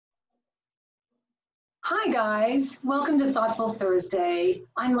Hi guys, welcome to Thoughtful Thursday.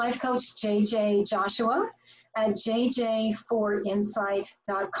 I'm life coach JJ Joshua at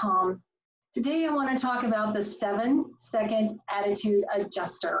jj4insight.com. Today I want to talk about the 7-second attitude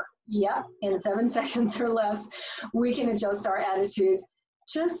adjuster. Yep, in 7 seconds or less, we can adjust our attitude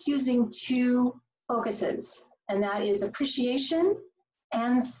just using two focuses, and that is appreciation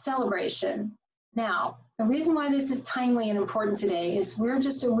and celebration. Now, the reason why this is timely and important today is we're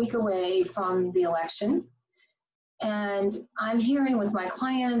just a week away from the election. And I'm hearing with my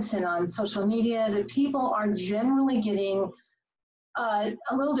clients and on social media that people are generally getting a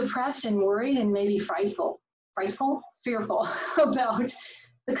little depressed and worried and maybe fearful about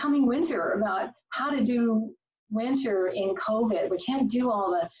the coming winter, about how to do winter in COVID. We can't do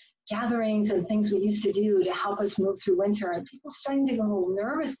all the gatherings and things we used to do to help us move through winter. And people starting to get a little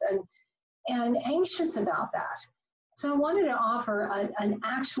nervous and anxious about that. So I wanted to offer an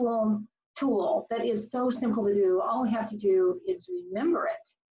actual tool that is so simple to do. All we have to do is remember it.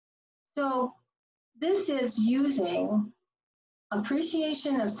 So this is using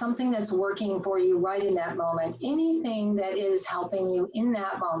appreciation of something that's working for you right in that moment, anything that is helping you in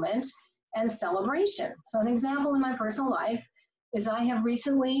that moment, and celebration. So an example in my personal life is I have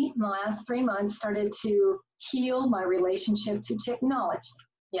recently, in the last 3 months, started to heal my relationship to technology.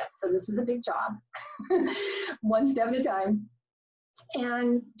 Yes, so this was a big job, one step at a time,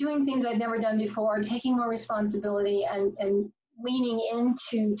 and doing things I'd never done before, taking more responsibility and leaning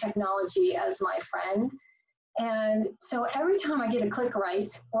into technology as my friend. And so every time I get a click right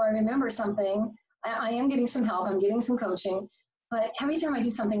or I remember something, I am getting some help, I'm getting some coaching, but every time I do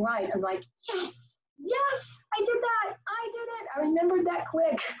something right, I'm like, yes, I did that, I did it, I remembered that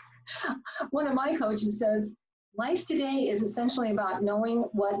click. One of my coaches says, life today is essentially about knowing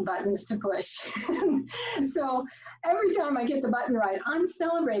what buttons to push. So every time I get the button right, I'm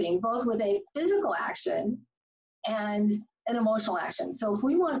celebrating both with a physical action and an emotional action. So if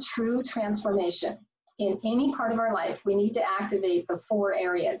we want true transformation in any part of our life, we need to activate the 4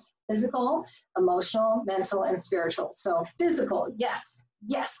 areas: physical, emotional, mental, and spiritual. So physical, yes,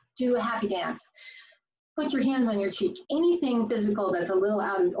 do a happy dance. Put your hands on your cheek, anything physical that's a little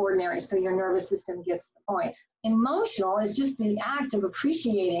out of the ordinary so your nervous system gets the point. Emotional is just the act of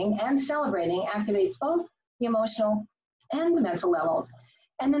appreciating and celebrating, activates both the emotional and the mental levels.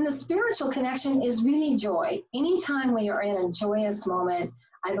 And then the spiritual connection is really joy. Anytime we are in a joyous moment,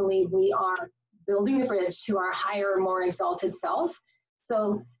 I believe we are building the bridge to our higher, more exalted self.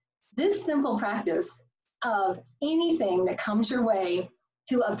 So this simple practice of anything that comes your way,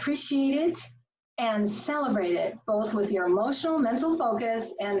 to appreciate it and celebrate it, both with your emotional, mental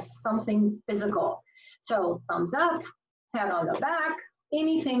focus and something physical. So thumbs up, pat on the back,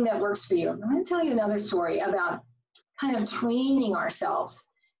 anything that works for you. I'm going to tell you another story about kind of training ourselves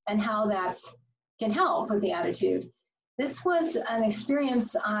and how that can help with the attitude. This was an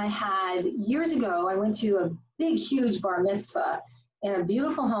experience I had years ago. I went to a big, huge bar mitzvah in a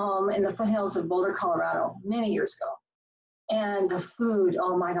beautiful home in the foothills of Boulder, Colorado, many years ago. And the food,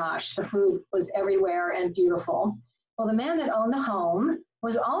 oh my gosh, the food was everywhere and beautiful. Well, the man that owned the home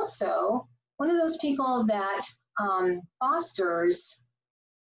was also one of those people that fosters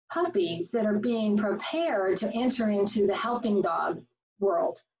puppies that are being prepared to enter into the helping dog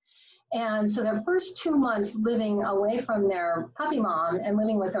world. And so their first 2 months living away from their puppy mom and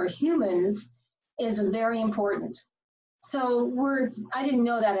living with our humans is very important. So I didn't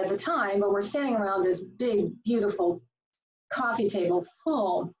know that at the time, but we're standing around this big, beautiful coffee table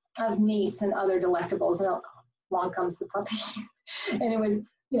full of meats and other delectables, and along comes the puppy. And it was,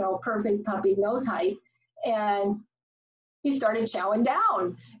 perfect puppy nose height. And he started chowing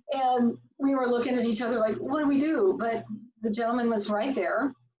down. And we were looking at each other like, what do we do? But the gentleman was right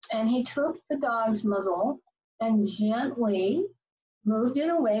there, and he took the dog's muzzle and gently moved it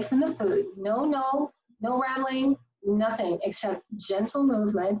away from the food. No rattling, nothing except gentle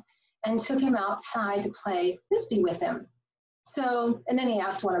movement, and took him outside to play frisbee with him. So, and then he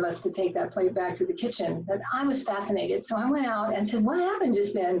asked one of us to take that plate back to the kitchen. But I was fascinated. So I went out and said, what happened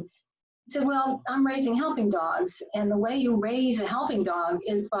just then? He said, well, I'm raising helping dogs. And the way you raise a helping dog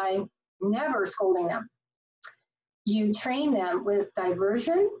is by never scolding them. You train them with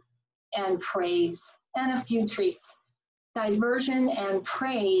diversion and praise and a few treats. Diversion and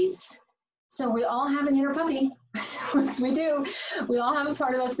praise. So we all have an inner puppy. Yes, we do. We all have a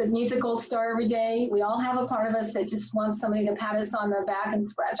part of us that needs a gold star every day. We all have a part of us that just wants somebody to pat us on the back and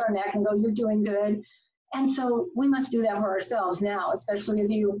scratch our neck and go, you're doing good. And so we must do that for ourselves now, especially if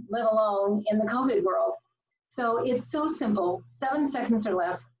you live alone in the COVID world. So it's so simple, 7 seconds or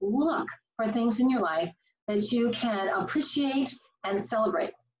less. Look for things in your life that you can appreciate and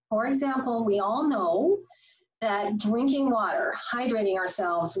celebrate. For example, we all know that drinking water, hydrating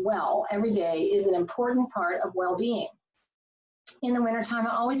ourselves well every day is an important part of well-being. In the wintertime,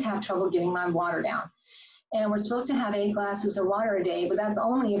 I always have trouble getting my water down. And we're supposed to have 8 glasses of water a day, but that's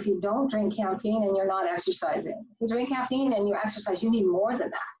only if you don't drink caffeine and you're not exercising. If you drink caffeine and you exercise, you need more than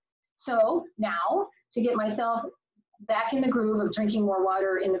that. So now, to get myself back in the groove of drinking more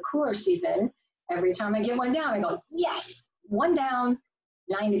water in the cooler season, every time I get one down, I go, yes, 1 down,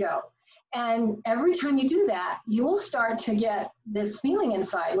 9 to go. And every time you do that, you will start to get this feeling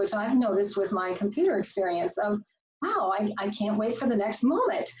inside, which I've noticed with my computer experience of, wow, I can't wait for the next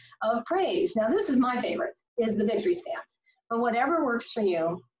moment of praise. Now, this is my favorite, is the victory stance. But whatever works for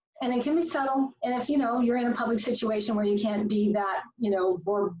you, and it can be subtle, and if you're in a public situation where you can't be that,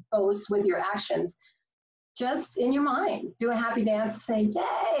 verbose with your actions, just in your mind, do a happy dance, say,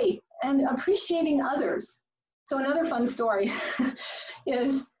 yay, and appreciating others. So another fun story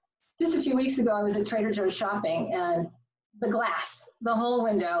is just a few weeks ago, I was at Trader Joe's shopping, and the glass, the whole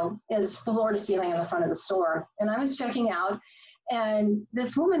window is floor to ceiling in the front of the store. And I was checking out, and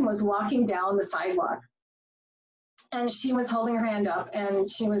this woman was walking down the sidewalk, and she was holding her hand up, and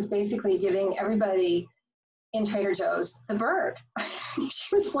she was basically giving everybody in Trader Joe's the bird.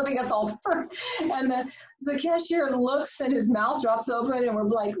 She was flipping us all over. And the cashier looks and his mouth drops open, and we're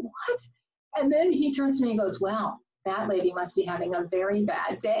like, what? And then he turns to me and goes, wow, that lady must be having a very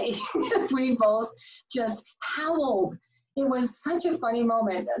bad day. We both just howled. It was such a funny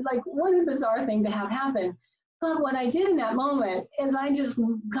moment. Like, what a bizarre thing to have happen. But what I did in that moment is I just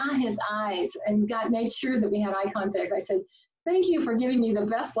got his eyes and made sure that we had eye contact. I said, thank you for giving me the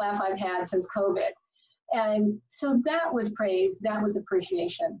best laugh I've had since COVID. And so that was praise, that was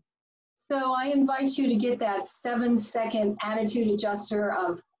appreciation. So I invite you to get that 7-second attitude adjuster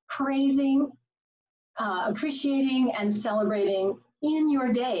of praising, appreciating, and celebrating in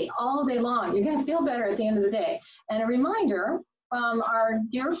your day, all day long. You're going to feel better at the end of the day. And a reminder from our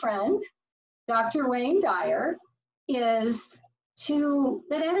dear friend, Dr. Wayne Dyer, is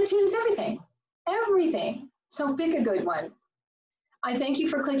that attitude is everything, everything. So pick a good one. I thank you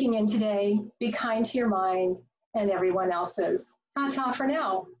for clicking in today. Be kind to your mind and everyone else's. Ta-ta for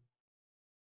now.